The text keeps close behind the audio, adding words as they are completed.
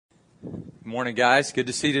Morning, guys. Good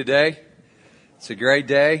to see you today. It's a great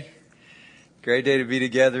day. Great day to be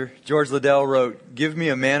together. George Liddell wrote, "Give me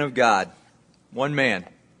a man of God, one man,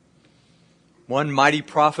 one mighty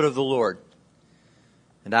prophet of the Lord,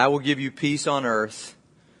 and I will give you peace on earth,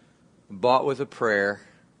 bought with a prayer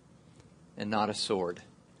and not a sword."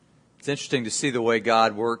 It's interesting to see the way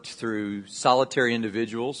God worked through solitary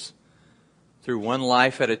individuals, through one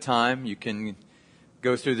life at a time. You can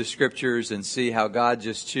go through the scriptures and see how God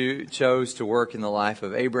just chose to work in the life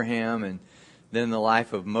of Abraham, and then in the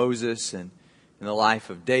life of Moses, and in the life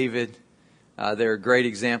of David. There are great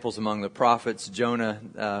examples among the prophets, Jonah,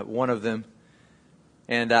 one of them.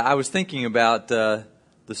 And I was thinking about the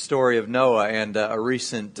story of Noah and a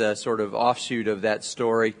recent sort of offshoot of that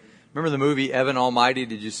story. Remember the movie Evan Almighty?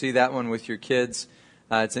 Did you see that one with your kids?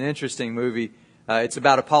 It's an interesting movie. It's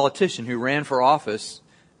about a politician who ran for office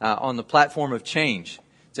on the platform of change.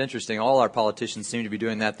 It's interesting. All our politicians seem to be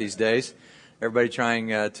doing that these days. Everybody trying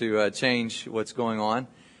to change what's going on.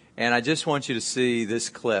 And I just want you to see this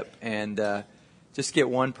clip and just get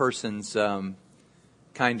one person's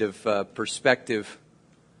kind of perspective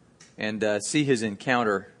and see his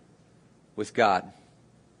encounter with God.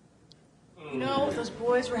 You know, those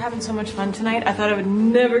boys were having so much fun tonight, I thought I would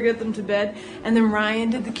never get them to bed. And then Ryan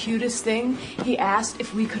did the cutest thing. He asked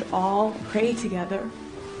if we could all pray together.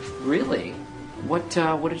 Really? What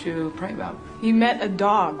did you pray about? He met a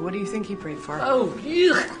dog. What do you think he prayed for? Oh,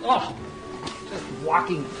 yuck. Oh, just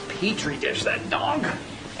walking petri dish, that dog.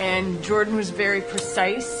 And Jordan was very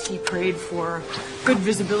precise. He prayed for good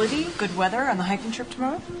visibility, good weather on the hiking trip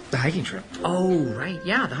tomorrow. The hiking trip? Oh, right.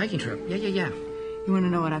 Yeah, the hiking trip. Yeah. You want to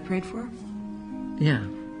know what I prayed for? Yeah.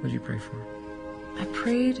 What did you pray for? I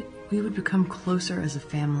prayed we would become closer as a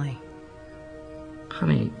family.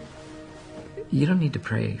 Honey, you don't need to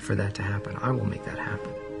pray for that to happen. I will make that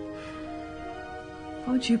happen.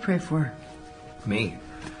 What would you pray for? Me?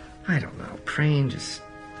 I don't know. Praying just...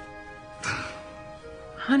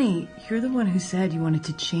 Honey, you're the one who said you wanted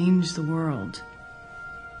to change the world.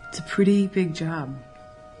 It's a pretty big job.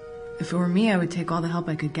 If it were me, I would take all the help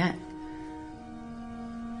I could get.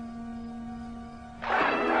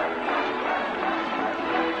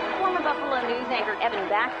 Former Buffalo News anchor Evan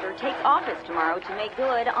Baxter takes office tomorrow to make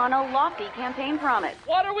good on a lofty campaign promise.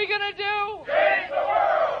 What are we going to do? Change the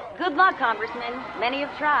world! Good luck, Congressman. Many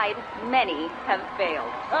have tried. Many have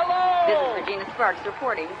failed. Hello! This is Regina Sparks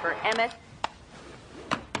reporting for MS.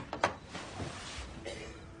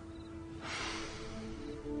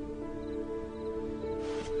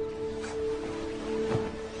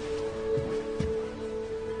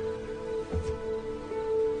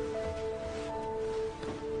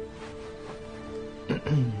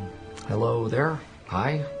 Hello there.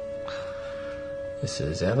 Hi. This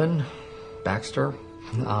is Evan Baxter.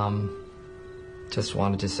 Just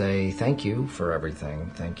wanted to say thank you for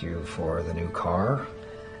everything. Thank you for the new car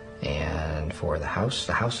and for the house.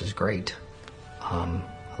 The house is great. I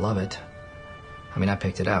love it. I mean, I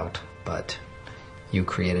picked it out, but you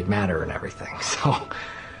created matter and everything. So,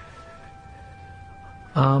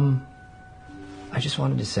 I just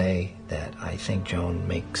wanted to say that I think Joan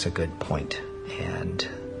makes a good point, and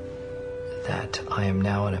that I am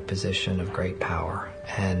now in a position of great power,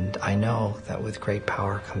 and I know that with great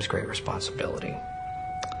power comes great responsibility.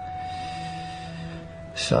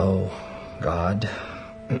 So, God,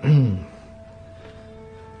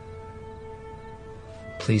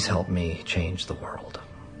 please help me change the world.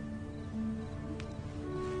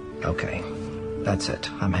 Okay, that's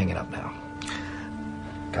it. I'm hanging up now.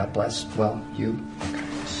 God bless. Well, you... Okay.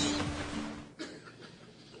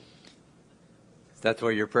 That's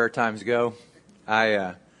where your prayer times go.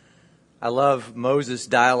 I love Moses'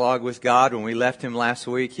 dialogue with God. When we left him last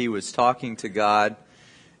week, he was talking to God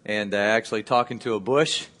and actually talking to a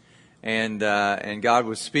bush, and God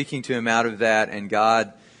was speaking to him out of that, and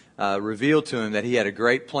God revealed to him that he had a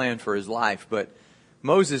great plan for his life. But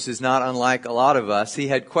Moses is not unlike a lot of us. He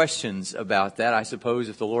had questions about that. I suppose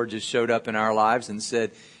if the Lord just showed up in our lives and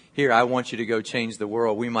said, "Here, I want you to go change the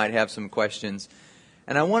world," we might have some questions.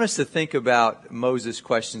 And I want us to think about Moses'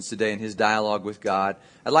 questions today in his dialogue with God.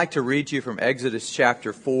 I'd like to read to you from Exodus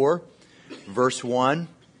chapter 4, verse 1.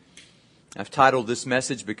 I've titled this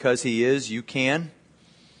message, "Because He Is, You Can."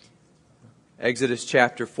 Exodus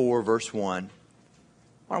chapter 4, verse 1.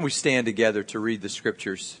 Why don't we stand together to read the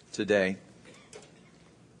scriptures today?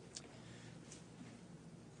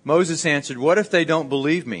 Moses answered, "What if they don't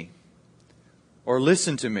believe me or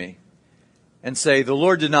listen to me and say, 'The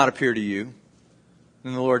Lord did not appear to you'?"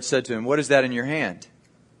 Then the Lord said to him, "What is that in your hand?"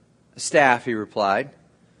 "A staff," he replied.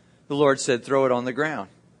 The Lord said, "Throw it on the ground."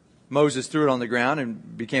 Moses threw it on the ground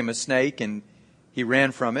and became a snake, and he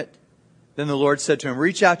ran from it. Then the Lord said to him,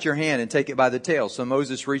 reach out your hand and take it by the tail. So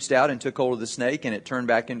Moses reached out and took hold of the snake, and it turned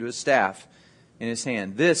back into a staff in his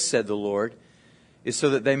hand. This, said the Lord, is so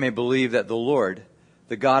that they may believe that the Lord,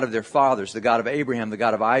 the God of their fathers, the God of Abraham, the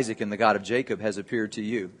God of Isaac, and the God of Jacob, has appeared to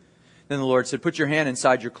you. Then the Lord said, put your hand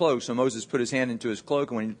inside your cloak. So Moses put his hand into his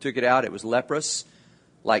cloak, and when he took it out, it was leprous,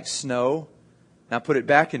 like snow. Now put it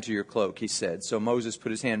back into your cloak, he said. So Moses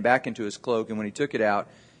put his hand back into his cloak, and when he took it out,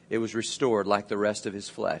 it was restored like the rest of his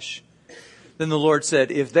flesh. Then the Lord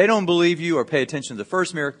said, if they don't believe you or pay attention to the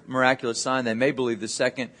first miraculous sign, they may believe the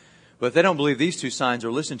second. But if they don't believe these two signs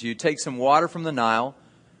or listen to you, take some water from the Nile,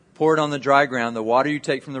 pour it on the dry ground. The water you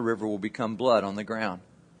take from the river will become blood on the ground.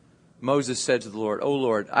 Moses said to the Lord, O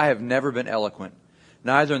Lord, I have never been eloquent,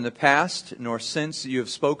 neither in the past nor since you have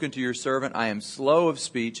spoken to your servant. I am slow of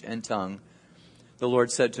speech and tongue. The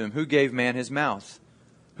Lord said to him, who gave man his mouth?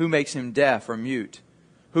 Who makes him deaf or mute?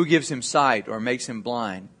 Who gives him sight or makes him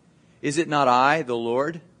blind? Is it not I, the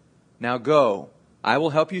Lord? Now go, I will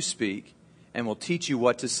help you speak and will teach you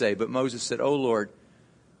what to say. But Moses said, O Lord,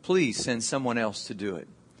 please send someone else to do it.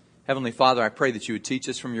 Heavenly Father, I pray that you would teach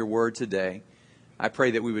us from your word today. I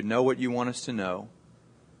pray that we would know what you want us to know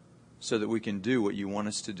so that we can do what you want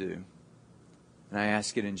us to do. And I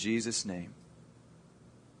ask it in Jesus' name.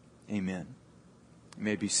 Amen. You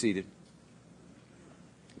may be seated.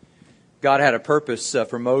 God had a purpose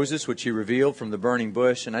for Moses, which he revealed from the burning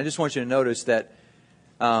bush. And I just want you to notice that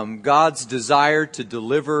God's desire to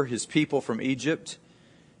deliver his people from Egypt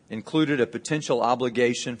included a potential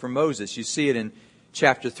obligation for Moses. You see it in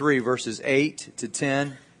chapter 3, verses 8 to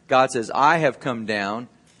 10. God says, I have come down,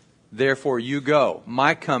 therefore you go.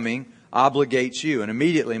 My coming obligates you. And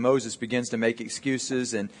immediately Moses begins to make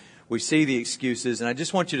excuses, and we see the excuses. And I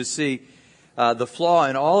just want you to see the flaw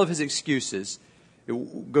in all of his excuses.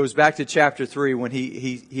 It goes back to chapter 3 when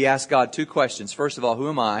he asked God two questions. First of all, who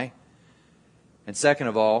am I? And second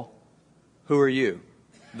of all, who are you?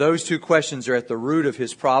 Those two questions are at the root of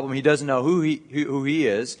his problem. He doesn't know who he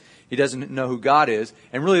is. He doesn't know who God is.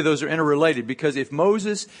 And really those are interrelated, because if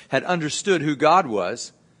Moses had understood who God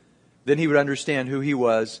was, then he would understand who he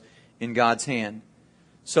was in God's hand.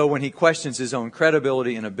 So when he questions his own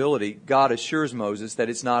credibility and ability, God assures Moses that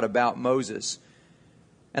it's not about Moses.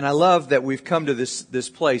 And I love that we've come to this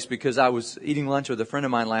place, because I was eating lunch with a friend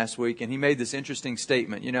of mine last week, and he made this interesting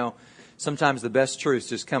statement. You know, sometimes the best truths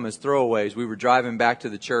just come as throwaways. We were driving back to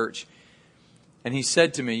the church, and he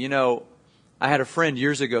said to me, you know, I had a friend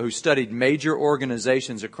years ago who studied major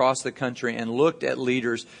organizations across the country and looked at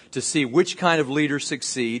leaders to see which kind of leaders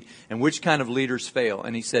succeed and which kind of leaders fail.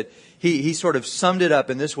 And he said, he sort of summed it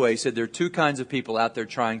up in this way. He said, there are two kinds of people out there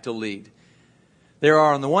trying to lead. There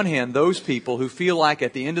are, on the one hand, those people who feel like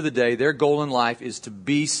at the end of the day, their goal in life is to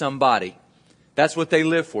be somebody. That's what they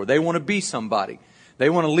live for. They want to be somebody.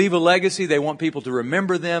 They want to leave a legacy. They want people to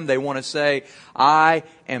remember them. They want to say, I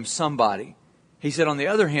am somebody. He said, on the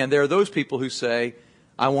other hand, there are those people who say,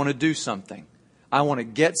 I want to do something. I want to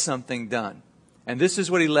get something done. And this is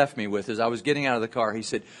what he left me with as I was getting out of the car. He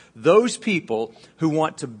said, those people who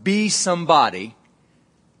want to be somebody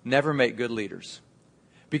never make good leaders.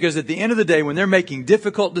 Because at the end of the day, when they're making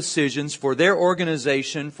difficult decisions for their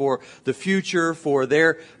organization, for the future, for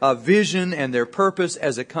their vision and their purpose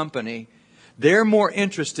as a company, they're more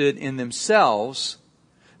interested in themselves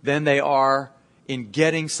than they are in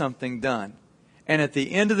getting something done. And at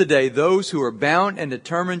the end of the day, those who are bound and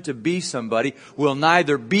determined to be somebody will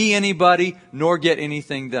neither be anybody nor get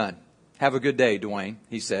anything done. Have a good day, Dwayne,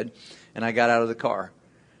 he said. And I got out of the car.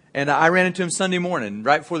 And I ran into him Sunday morning,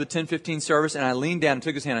 right before the 10:15 service, and I leaned down and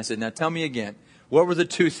took his hand. I said, now tell me again, what were the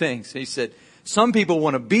two things? He said, some people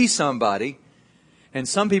want to be somebody, and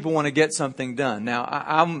some people want to get something done. Now,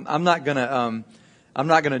 I'm not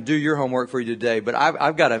gonna do your homework for you today, but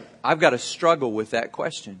I've got to struggle with that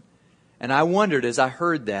question. And I wondered as I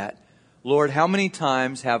heard that, Lord, how many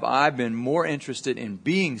times have I been more interested in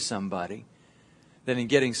being somebody than in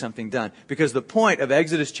getting something done? Because the point of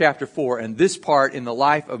Exodus chapter 4 and this part in the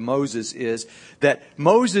life of Moses is that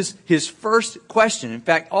Moses, his first question, in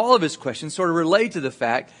fact, all of his questions sort of relate to the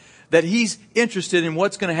fact that he's interested in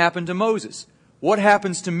what's going to happen to Moses. What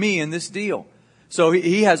happens to me in this deal? So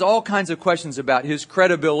he has all kinds of questions about his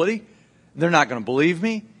credibility. They're not going to believe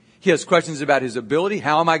me. He has questions about his ability.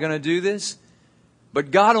 How am I going to do this?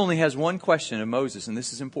 But God only has one question of Moses, and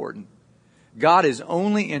this is important. God is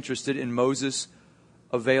only interested in Moses'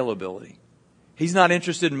 availability. He's not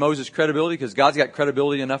interested in Moses' credibility because God's got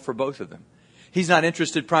credibility enough for both of them. He's not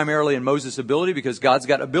interested primarily in Moses' ability because God's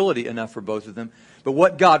got ability enough for both of them. But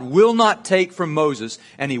what God will not take from Moses,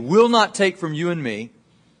 and He will not take from you and me,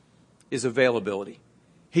 is availability.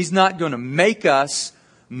 He's not going to make us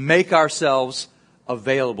make ourselves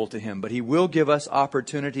available to Him. But He will give us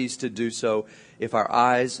opportunities to do so if our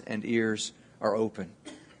eyes and ears are open.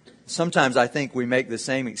 Sometimes I think we make the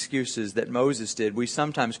same excuses that Moses did. We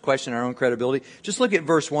sometimes question our own credibility. Just look at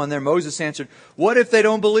verse 1 there. Moses answered, "What if they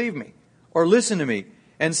don't believe me or listen to me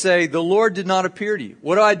and say, 'The Lord did not appear to you'?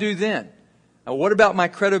 What do I do then? Now, what about my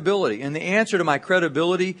credibility?" And the answer to my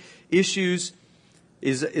credibility issues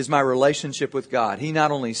is my relationship with God. He not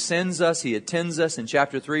only sends us, He attends us. In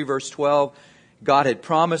chapter 3, verse 12, God had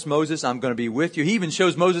promised Moses, "I'm going to be with you." He even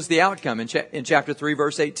shows Moses the outcome in chapter 3,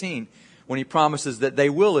 verse 18. When He promises that they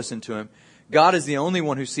will listen to Him. God is the only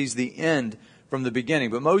one who sees the end from the beginning.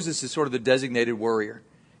 But Moses is sort of the designated worrier.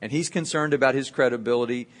 And he's concerned about his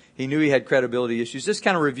credibility. He knew he had credibility issues. Just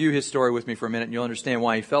kind of review his story with me for a minute and you'll understand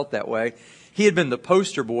why he felt that way. He had been the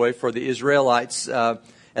poster boy for the Israelites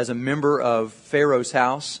as a member of Pharaoh's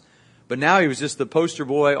house. But now he was just the poster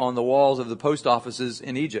boy on the walls of the post offices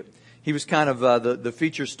in Egypt. He was kind of the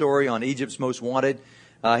feature story on Egypt's Most Wanted.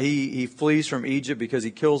 He flees from Egypt because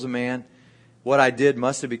he kills a man. What I did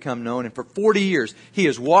must have become known. And for 40 years, he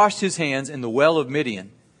has washed his hands in the well of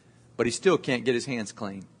Midian. But he still can't get his hands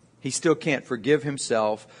clean. He still can't forgive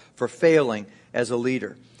himself for failing as a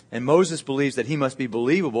leader. And Moses believes that he must be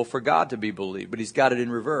believable for God to be believed. But he's got it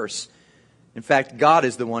in reverse. In fact, God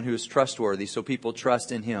is the one who is trustworthy, so people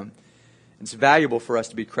trust in Him. It's valuable for us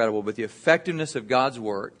to be credible, but the effectiveness of God's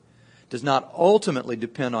work does not ultimately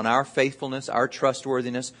depend on our faithfulness, our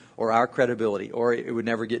trustworthiness, or our credibility, or it would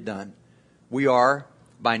never get done. We are,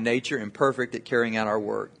 by nature, imperfect at carrying out our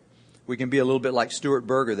work. We can be a little bit like Stuart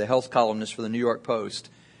Berger, the health columnist for the New York Post.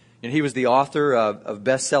 And he was the author of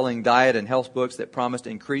best-selling diet and health books that promised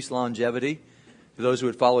increased longevity for those who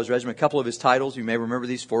would follow his regimen. A couple of his titles, you may remember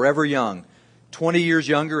these: Forever Young, 20 Years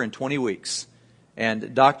Younger in 20 Weeks,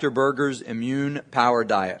 and Dr. Berger's Immune Power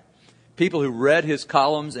Diet. People who read his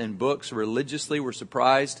columns and books religiously were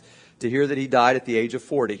surprised to hear that he died at the age of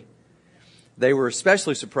 40. They were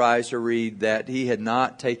especially surprised to read that he had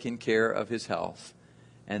not taken care of his health,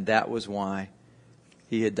 and that was why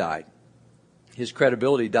he had died. His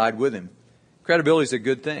credibility died with him. Credibility is a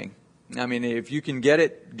good thing. I mean, if you can get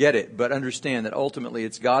it, but understand that ultimately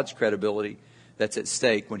it's God's credibility that's at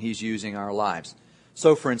stake when He's using our lives.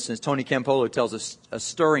 So, for instance, Tony Campolo tells us a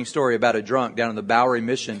stirring story about a drunk down in the Bowery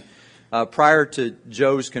Mission. Prior to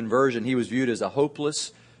Joe's conversion, he was viewed as a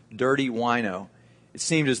hopeless, dirty wino. It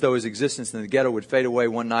seemed as though his existence in the ghetto would fade away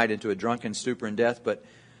one night into a drunken stupor and death, but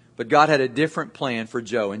God had a different plan for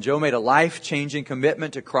Joe. And Joe made a life-changing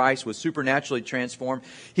commitment to Christ, was supernaturally transformed.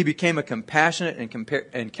 He became a compassionate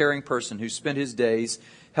and caring person who spent his days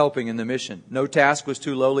helping in the mission. No task was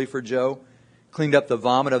too lowly for Joe. Cleaned up the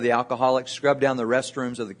vomit of the alcoholics, scrubbed down the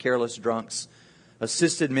restrooms of the careless drunks,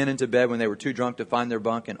 assisted men into bed when they were too drunk to find their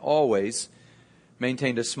bunk, and always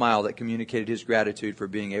maintained a smile that communicated his gratitude for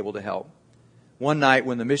being able to help. One night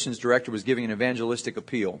when the missions director was giving an evangelistic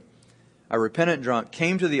appeal, a repentant drunk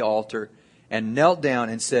came to the altar and knelt down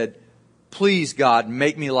and said, "Please, God,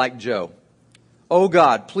 make me like Joe. Oh,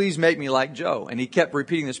 God, please make me like Joe." And he kept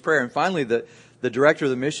repeating this prayer. And finally, the director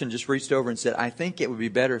of the mission just reached over and said, "I think it would be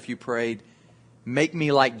better if you prayed, 'Make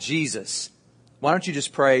me like Jesus.' Why don't you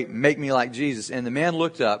just pray, 'Make me like Jesus'?" And the man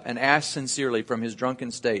looked up and asked sincerely from his drunken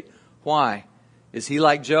state, "Why? Is he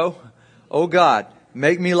like Joe? Oh, God,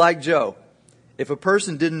 make me like Joe." If a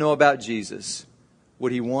person didn't know about Jesus,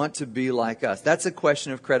 would he want to be like us? That's a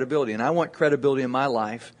question of credibility. And I want credibility in my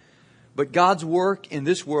life. But God's work in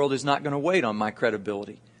this world is not going to wait on my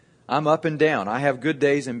credibility. I'm up and down. I have good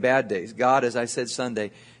days and bad days. God, as I said Sunday,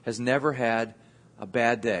 has never had a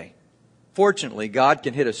bad day. Fortunately, God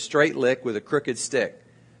can hit a straight lick with a crooked stick.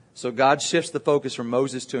 So God shifts the focus from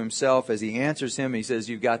Moses to Himself. As He answers him, He says,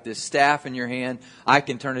 "You've got this staff in your hand. I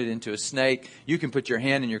can turn it into a snake. You can put your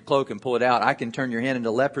hand in your cloak and pull it out. I can turn your hand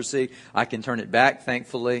into leprosy. I can turn it back,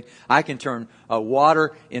 thankfully. I can turn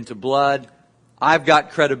water into blood. I've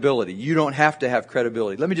got credibility. You don't have to have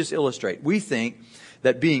credibility." Let me just illustrate. We think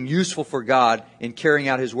that being useful for God in carrying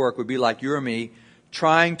out His work would be like you or me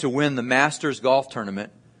trying to win the Masters golf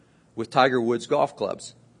tournament with Tiger Woods golf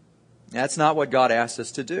clubs. That's not what God asks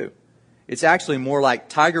us to do. It's actually more like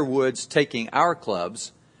Tiger Woods taking our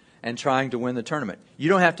clubs and trying to win the tournament. You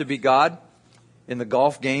don't have to be God in the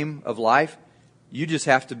golf game of life. You just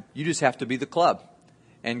have to be the club.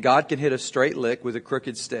 And God can hit a straight lick with a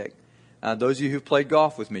crooked stick. Those of you who've played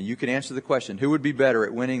golf with me, you can answer the question, who would be better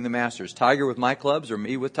at winning the Masters, Tiger with my clubs or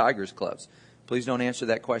me with Tiger's clubs? Please don't answer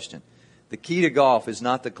that question. The key to golf is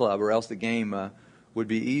not the club, or else the game would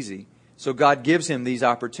be easy. So God gives him these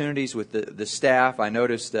opportunities with the staff. I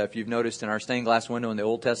noticed, if you've noticed in our stained glass window in the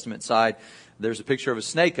Old Testament side, there's a picture of a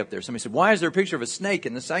snake up there. Somebody said, why is there a picture of a snake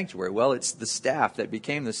in the sanctuary? Well, it's the staff that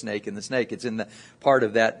became the snake in the snake. It's in the part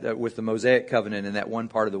of that with the Mosaic covenant in that one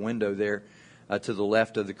part of the window there to the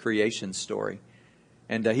left of the creation story.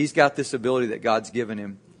 And he's got this ability that God's given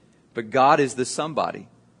him. But God is the somebody.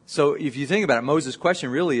 So if you think about it, Moses'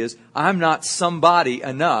 question really is, I'm not somebody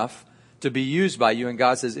enough to be used by you. And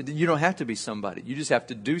God says, you don't have to be somebody. You just have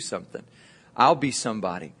to do something. I'll be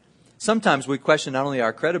somebody. Sometimes we question not only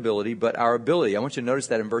our credibility, but our ability. I want you to notice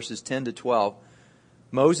that in verses 10 to 12.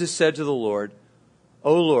 Moses said to the Lord,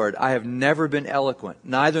 O Lord, I have never been eloquent,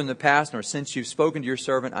 neither in the past nor since you've spoken to your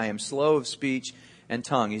servant. I am slow of speech and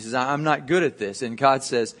tongue. He says, I'm not good at this. And God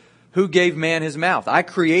says, who gave man his mouth? I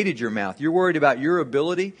created your mouth. You're worried about your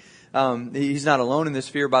ability. He's not alone in this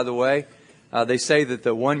fear, by the way. They say that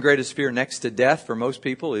the one greatest fear next to death for most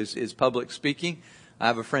people is public speaking. I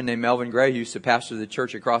have a friend named Melvin Gray who used to pastor the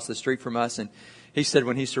church across the street from us. And he said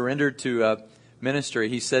when he surrendered to ministry,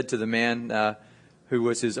 he said to the man who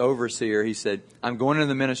was his overseer, he said, I'm going into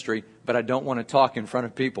the ministry, but I don't want to talk in front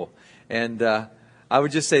of people. And I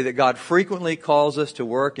would just say that God frequently calls us to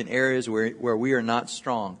work in areas where we are not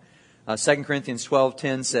strong. 2 Corinthians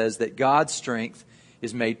 12:10 says that God's strength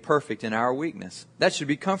is made perfect in our weakness. That should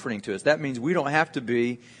be comforting to us. That means we don't have to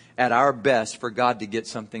be at our best for God to get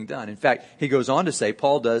something done. In fact, he goes on to say,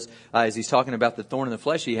 Paul does, as he's talking about the thorn in the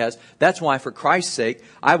flesh he has, that's why for Christ's sake,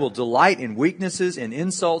 I will delight in weaknesses, in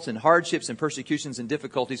insults, in hardships, in persecutions, and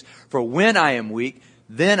difficulties. For when I am weak,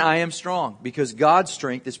 then I am strong, because God's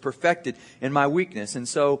strength is perfected in my weakness. And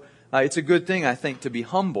so it's a good thing, I think, to be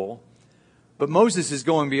humble. But Moses is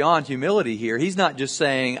going beyond humility here. He's not just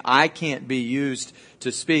saying, I can't be used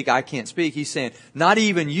to speak, I can't speak. He's saying, not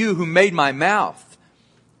even you who made my mouth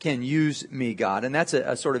can use me, God. And that's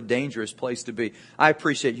a sort of dangerous place to be. I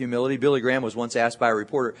appreciate humility. Billy Graham was once asked by a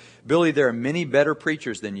reporter, Billy, there are many better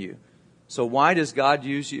preachers than you. So why does God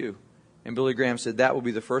use you? And Billy Graham said, that will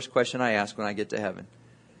be the first question I ask when I get to heaven.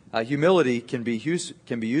 Humility can be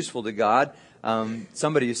useful to God.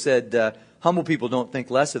 Somebody said, humble people don't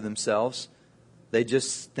think less of themselves. They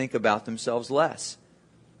just think about themselves less.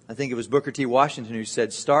 I think it was Booker T. Washington who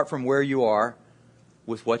said, start from where you are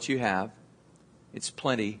with what you have. It's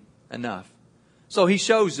plenty enough. So he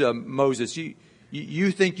shows Moses,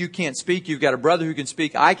 you think you can't speak. You've got a brother who can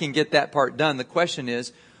speak. I can get that part done. The question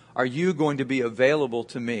is, are you going to be available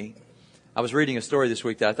to me? I was reading a story this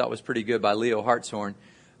week that I thought was pretty good by Leo Hartshorn.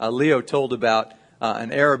 Leo told about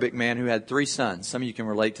an Arabic man who had 3 sons. Some of you can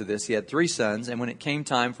relate to this. He had 3 sons, and when it came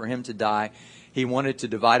time for him to die, he wanted to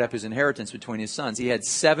divide up his inheritance between his sons. He had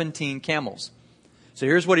 17 camels. So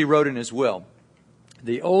here's what he wrote in his will.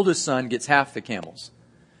 The oldest son gets half the camels.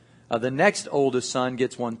 The next oldest son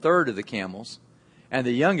gets 1/3 of the camels. And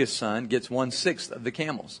the youngest son gets 1/6 of the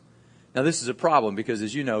camels. Now this is a problem because,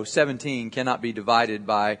 as you know, 17 cannot be divided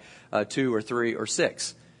by 2 or 3 or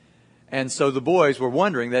 6. And so the boys were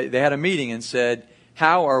wondering, they had a meeting and said,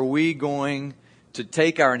 how are we going to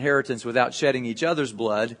take our inheritance without shedding each other's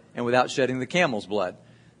blood and without shedding the camel's blood?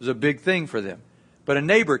 It was a big thing for them. But a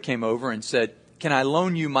neighbor came over and said, can I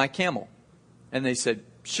loan you my camel? And they said,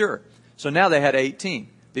 sure. So now they had 18.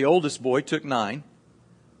 The oldest boy took 9.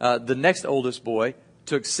 The next oldest boy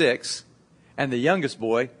took 6. And the youngest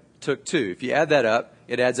boy took 2. If you add that up,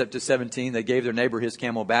 it adds up to 17. They gave their neighbor his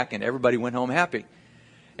camel back, and everybody went home happy.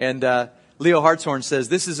 And Leo Hartshorn says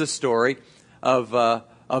this is a story of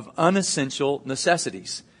unessential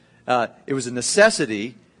necessities. It was a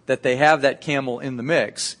necessity that they have that camel in the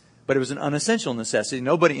mix, but it was an unessential necessity.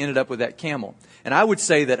 Nobody ended up with that camel. And I would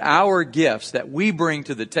say that our gifts that we bring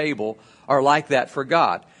to the table are like that for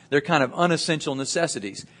God. They're kind of unessential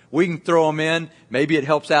necessities. We can throw them in. Maybe it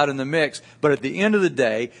helps out in the mix. But at the end of the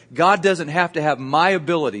day, God doesn't have to have my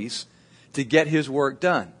abilities to get His work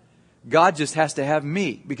done. God just has to have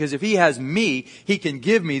me. Because if He has me, He can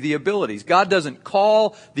give me the abilities. God doesn't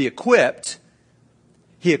call the equipped.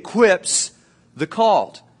 He equips the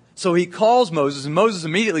called. So He calls Moses, and Moses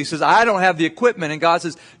immediately says, I don't have the equipment. And God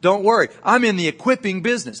says, don't worry. I'm in the equipping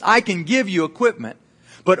business. I can give you equipment,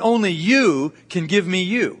 but only you can give me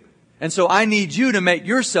you. And so I need you to make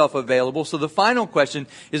yourself available. So the final question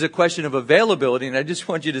is a question of availability. And I just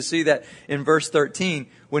want you to see that in verse 13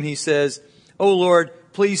 when he says, oh Lord,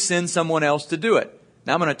 please send someone else to do it.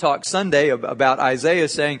 Now I'm going to talk Sunday about Isaiah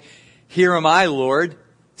saying, here am I, Lord,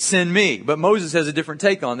 send me. But Moses has a different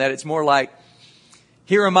take on that. It's more like,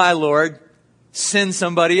 here am I, Lord, send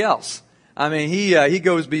somebody else. I mean, he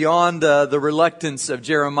goes beyond the reluctance of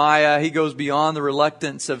Jeremiah. He goes beyond the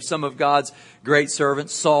reluctance of some of God's great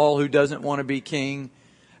servants, Saul, who doesn't want to be king.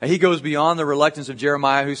 He goes beyond the reluctance of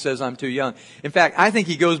Jeremiah, who says, I'm too young. In fact, I think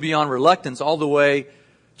he goes beyond reluctance all the way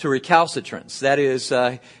to recalcitrance. That is,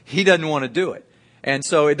 he doesn't want to do it. And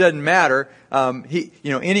so it doesn't matter.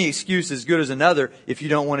 Any excuse is good as another if you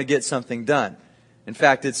don't want to get something done. In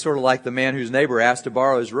fact, it's sort of like the man whose neighbor asked to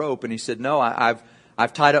borrow his rope, and he said, no,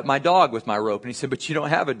 I've tied up my dog with my rope. And he said, but you don't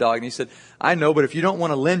have a dog. And he said, I know, but if you don't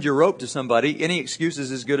want to lend your rope to somebody, any excuse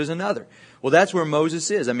is as good as another. Well, that's where Moses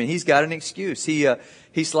is. I mean, he's got an excuse.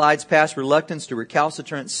 He slides past reluctance to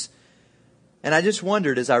recalcitrance. And I just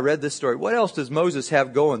wondered as I read this story, what else does Moses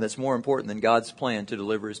have going that's more important than God's plan to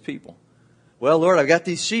deliver his people? Well, Lord, I've got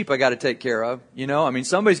these sheep I got to take care of.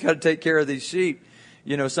 Somebody's got to take care of these sheep.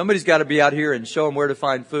 Somebody's got to be out here and show them where to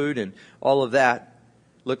find food and all of that.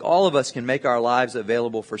 Look, all of us can make our lives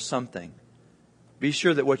available for something. Be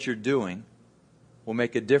sure that what you're doing will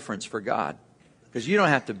make a difference for God. Because you don't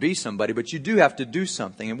have to be somebody, but you do have to do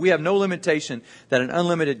something. And we have no limitation that an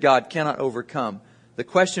unlimited God cannot overcome. The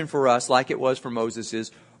question for us, like it was for Moses,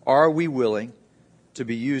 is, are we willing to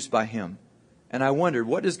be used by Him? And I wondered,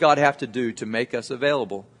 what does God have to do to make us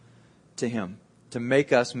available to Him? To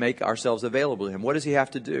make us make ourselves available to Him? What does He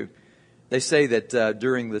have to do? They say that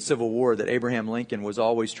during the Civil War that Abraham Lincoln was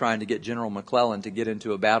always trying to get General McClellan to get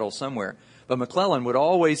into a battle somewhere. But McClellan would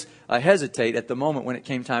always hesitate at the moment when it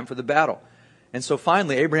came time for the battle. And so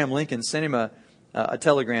finally Abraham Lincoln sent him a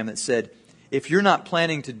telegram that said, if you're not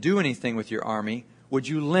planning to do anything with your army, would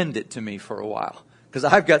you lend it to me for a while? Because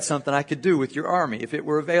I've got something I could do with your army if it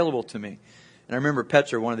were available to me. And I remember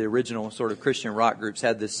Petra, one of the original sort of Christian rock groups,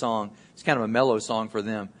 had this song. It's kind of a mellow song for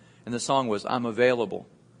them. And the song was, I'm available.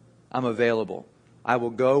 I'm available. I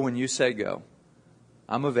will go when you say go.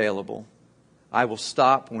 I'm available. I will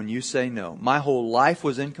stop when you say no. My whole life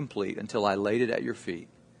was incomplete until I laid it at your feet.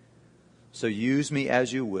 So use me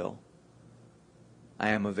as you will.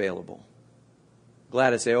 I am available.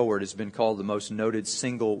 Gladys Aylward has been called the most noted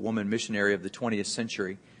single woman missionary of the 20th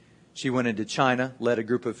century. She went into China, led a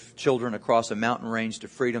group of children across a mountain range to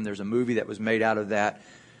freedom. There's a movie that was made out of that.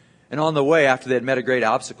 And on the way, after they had met a great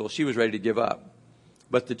obstacle, she was ready to give up.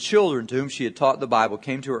 But the children to whom she had taught the Bible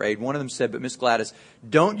came to her aid. One of them said, but Miss Gladys,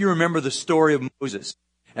 don't you remember the story of Moses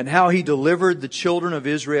and how he delivered the children of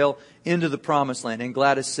Israel into the promised land? And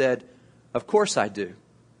Gladys said, of course I do,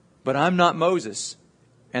 but I'm not Moses.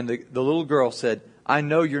 And the little girl said, I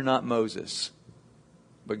know you're not Moses,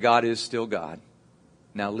 but God is still God.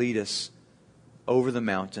 Now lead us over the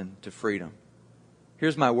mountain to freedom.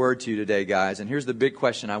 Here's my word to you today, guys, and here's the big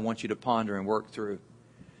question I want you to ponder and work through.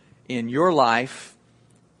 In your life,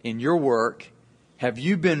 in your work, have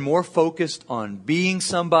you been more focused on being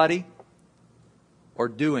somebody or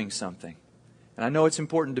doing something? And I know it's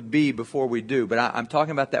important to be before we do, but I'm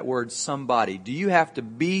talking about that word somebody. Do you have to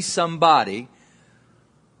be somebody,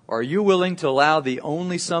 or are you willing to allow the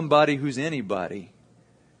only somebody who's anybody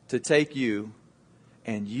to take you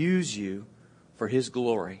and use you for His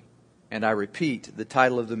glory? And I repeat the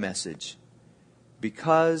title of the message,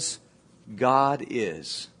 Because God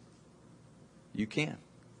Is, You Can.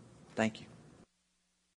 Thank you.